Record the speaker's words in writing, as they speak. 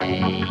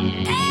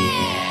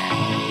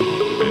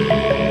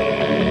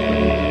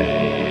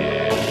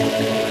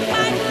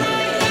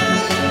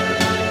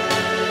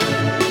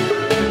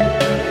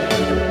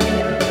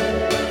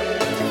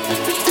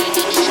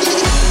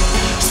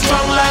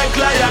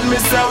Lion, me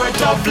say we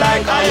tough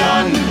like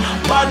iron.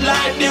 Bad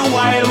like the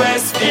Wild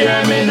West,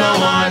 hear me no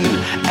man.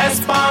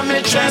 Espan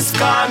me chest,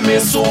 call me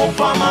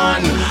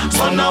Superman.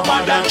 So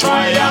nobody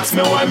try ask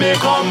me where me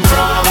come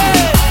from.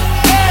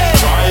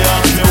 Try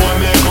ask me where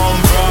me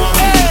come from.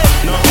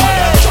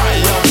 Nobody try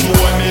ask me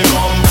where me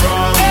come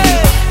from.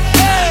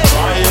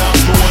 Try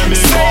ask me where me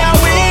come from. Say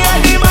we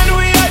are the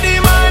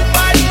man,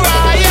 bad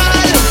Royale.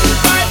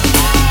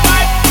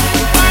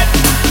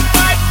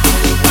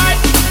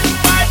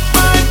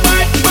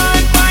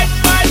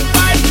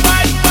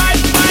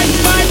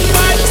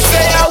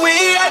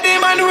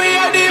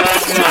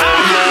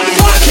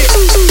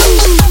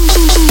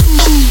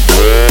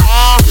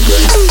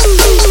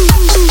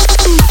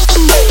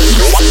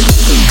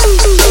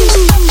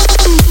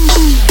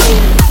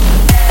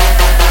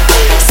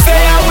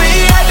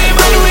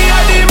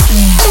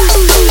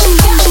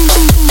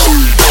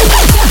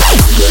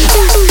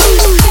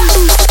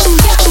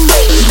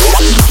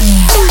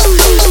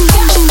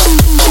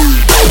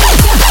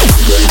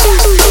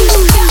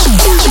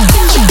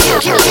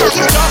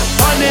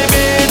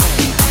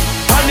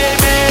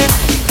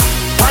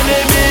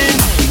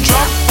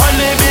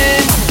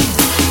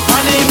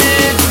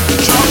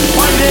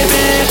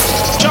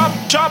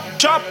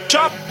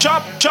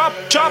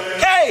 Chop,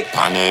 hey!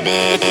 Honey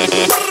baby,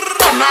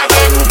 none of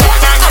them,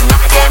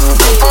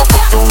 people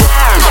put the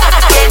world. None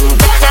of them,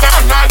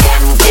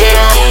 get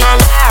on the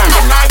alarm.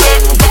 None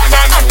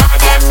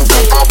of them,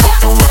 people put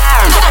the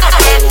world. None of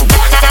them,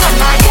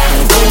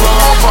 do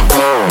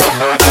overcome.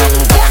 None of them,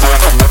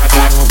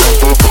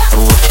 people put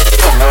the world.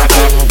 None of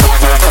them,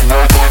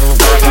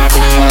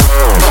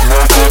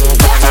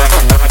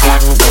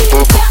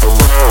 people put the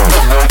world.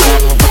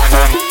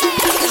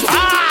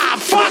 Ah,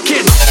 fuck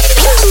it!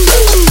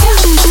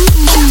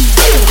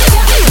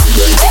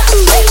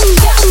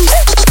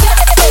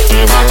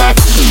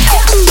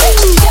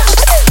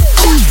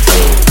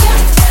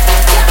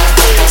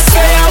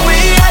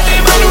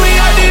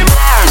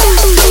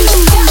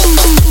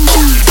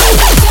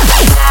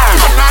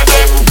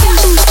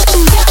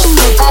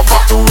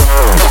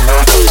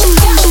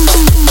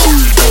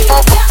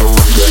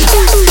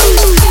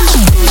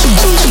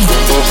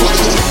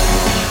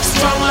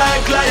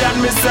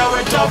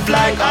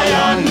 Like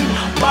iron,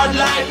 bad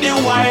like the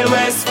Wild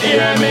West,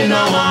 hear me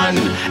no man.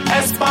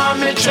 Espan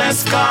me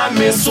chest, call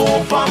me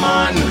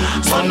Superman.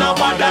 So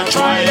nobody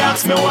try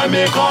ask me where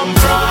me come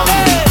from.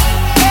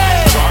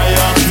 Try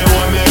ask me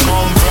where me